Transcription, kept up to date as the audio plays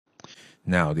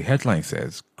Now, the headline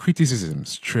says,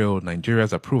 criticisms trail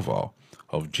Nigeria's approval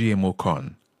of GMO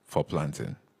corn for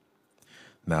planting.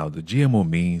 Now, the GMO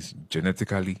means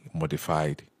genetically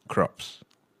modified crops,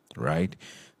 right?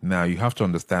 Now, you have to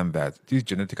understand that these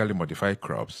genetically modified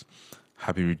crops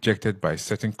have been rejected by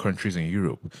certain countries in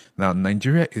Europe. Now,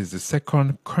 Nigeria is the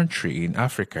second country in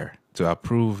Africa to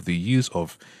approve the use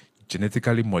of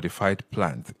genetically modified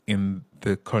plants in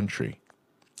the country.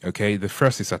 Okay, the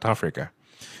first is South Africa.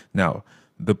 Now,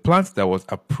 the plant that was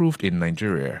approved in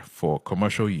Nigeria for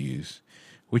commercial use,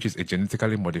 which is a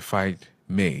genetically modified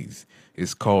maize,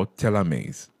 is called Teller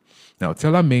maize. Now,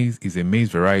 Teller maize is a maize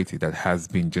variety that has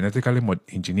been genetically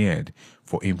engineered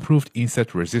for improved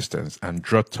insect resistance and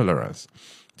drought tolerance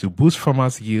to boost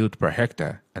farmers' yield per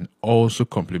hectare and also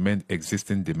complement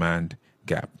existing demand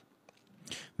gap.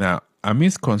 Now,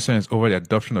 amidst concerns over the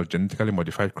adoption of genetically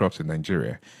modified crops in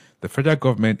Nigeria, the federal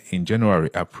government in January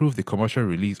approved the commercial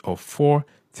release of 4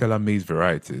 Teller maize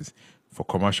varieties for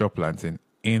commercial planting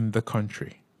in the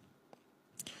country.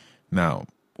 Now,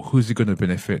 who's it going to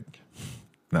benefit?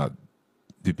 Now,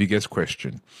 the biggest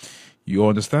question. You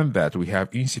understand that we have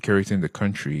insecurity in the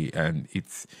country, and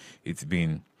it's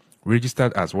been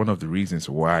registered as one of the reasons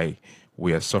why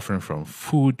we are suffering from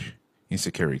food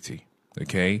insecurity.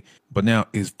 Okay? But now,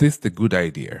 is this the good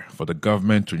idea for the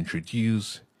government to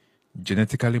introduce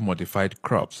genetically modified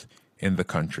crops in the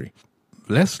country?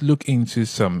 Let's look into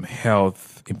some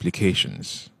health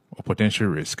implications or potential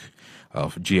risk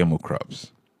of GMO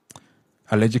crops.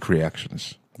 Allergic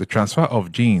reactions. The transfer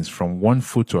of genes from one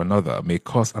food to another may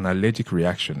cause an allergic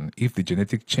reaction if the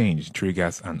genetic change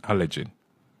triggers an allergen.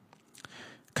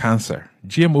 Cancer.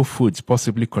 GMO foods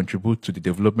possibly contribute to the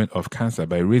development of cancer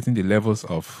by raising the levels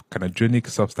of carcinogenic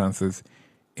substances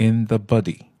in the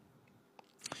body.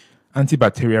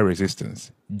 Antibacterial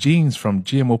resistance. Genes from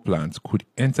GMO plants could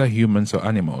enter humans or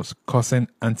animals, causing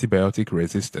antibiotic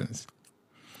resistance.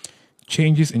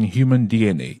 Changes in human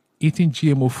DNA. Eating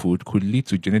GMO food could lead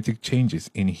to genetic changes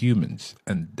in humans,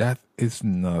 and that is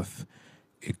not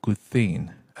a good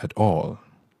thing at all.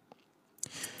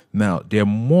 Now, there are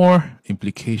more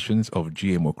implications of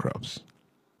GMO crops.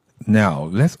 Now,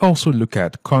 let's also look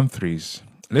at countries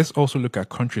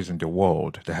in the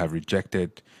world that have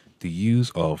rejected the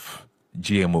use of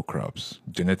GMO crops,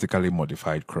 genetically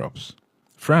modified crops.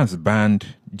 France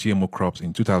banned GMO crops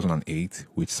in 2008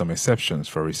 with some exceptions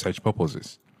for research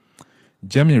purposes.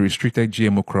 Germany restricted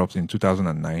GMO crops in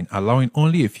 2009, allowing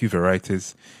only a few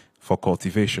varieties for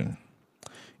cultivation.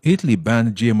 Italy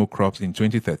banned GMO crops in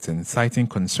 2013, citing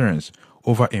concerns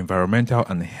over environmental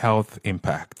and health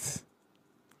impacts.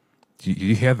 Did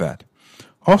you hear that?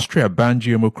 Austria banned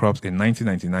GMO crops in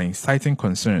 1999, citing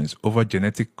concerns over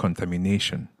genetic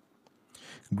contamination.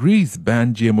 Greece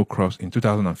banned GMO crops in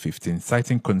 2015,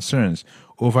 citing concerns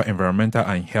over environmental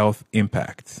and health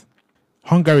impacts.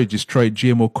 Hungary destroyed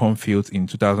GMO cornfields in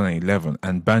 2011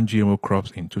 and banned GMO crops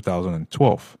in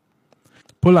 2012.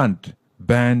 Poland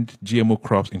banned GMO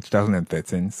crops in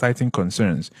 2013, citing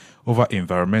concerns over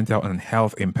environmental and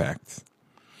health impacts.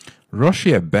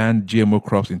 Russia banned GMO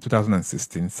crops in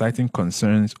 2016, citing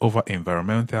concerns over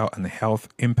environmental and health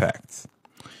impacts.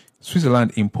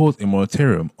 Switzerland imposed a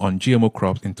moratorium on GMO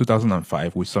crops in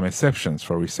 2005 with some exceptions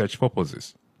for research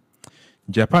purposes.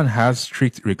 Japan has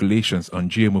strict regulations on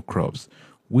GMO crops,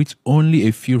 with only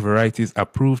a few varieties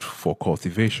approved for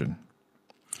cultivation.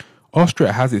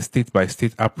 Austria has a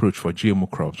state-by-state approach for GMO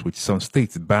crops, with some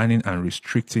states banning and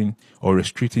restricting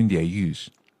their use.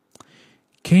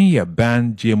 Kenya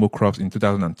banned GMO crops in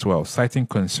 2012, citing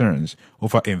concerns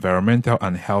over environmental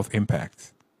and health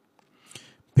impacts.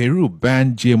 Peru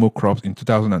banned GMO crops in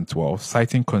 2012,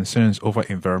 citing concerns over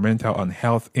environmental and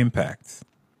health impacts.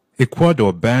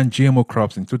 Ecuador banned GMO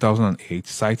crops in 2008,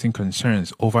 citing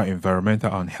concerns over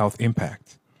environmental and health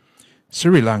impacts.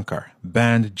 Sri Lanka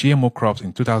banned GMO crops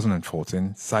in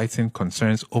 2014, citing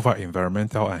concerns over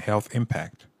environmental and health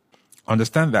impact.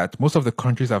 Understand that most of the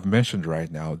countries I've mentioned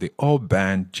right now, they all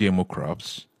banned GMO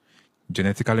crops,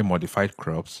 genetically modified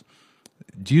crops,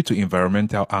 due to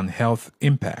environmental and health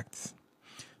impacts.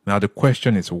 Now the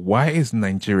question is, why is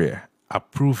Nigeria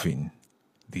approving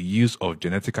the use of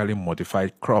genetically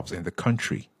modified crops in the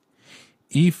country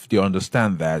if they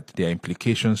understand that there are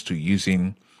implications to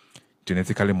using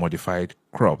genetically modified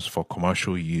crops for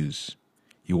commercial use?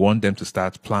 You want them to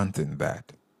start planting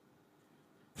that.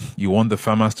 You want the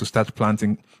farmers to start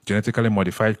planting genetically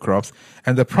modified crops.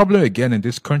 And the problem again in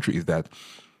this country is that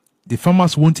the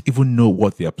farmers won't even know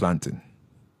what they are planting.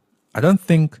 I don't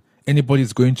think anybody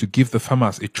is going to give the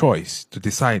farmers a choice to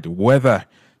decide whether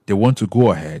they want to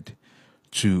go ahead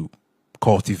to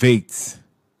cultivate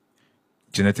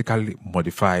genetically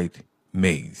modified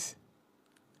maize.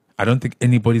 I don't think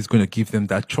anybody's going to give them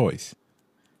that choice.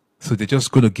 So they're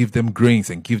just going to give them grains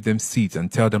and give them seeds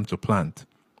and tell them to plant.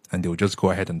 And they'll just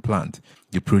go ahead and plant.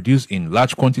 They produce in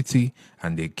large quantity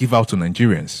and they give out to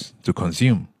Nigerians to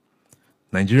consume.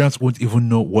 Nigerians won't even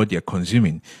know what they're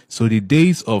consuming. So the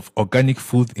days of organic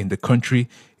food in the country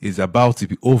is about to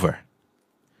be over.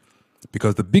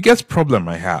 Because the biggest problem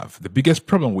we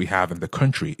have in the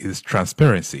country is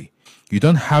transparency. You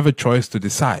don't have a choice to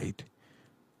decide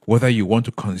whether you want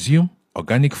to consume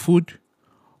organic food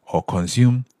or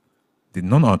consume the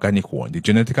non-organic one, the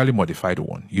genetically modified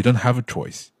one. You don't have a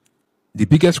choice. The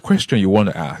biggest question you want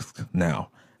to ask now,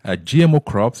 are GMO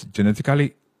crops,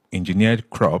 genetically engineered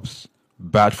crops,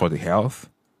 bad for the health?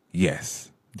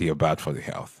 Yes, they are bad for the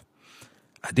health.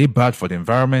 Are they bad for the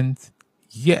environment?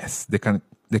 Yes, they can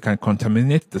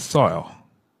contaminate the soil.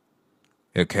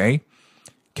 Okay?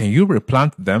 Can you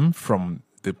replant them from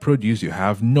the produce you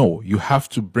have? No, you have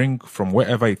to bring from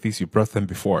wherever it is you brought them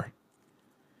before.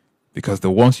 Because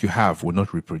the ones you have will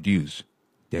not reproduce.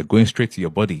 They're going straight to your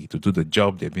body to do the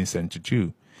job they've been sent to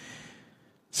do.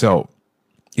 So,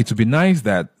 it would be nice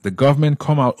that the government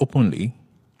come out openly.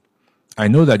 I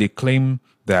know that they claim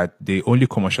that they only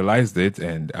commercialized it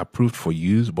and approved for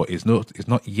use, but it's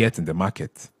not yet in the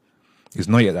market. It's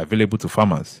not yet available to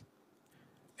farmers.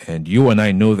 And you and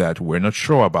I know that we're not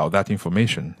sure about that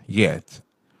information yet.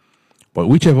 But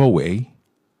whichever way,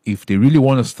 if they really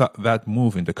want to start that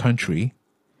move in the country,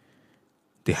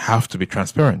 they have to be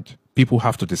transparent. People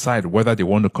have to decide whether they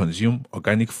want to consume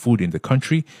organic food in the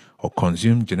country or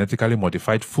consume genetically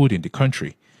modified food in the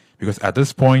country. Because at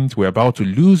this point, we're about to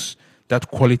lose that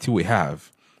quality we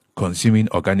have consuming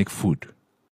organic food.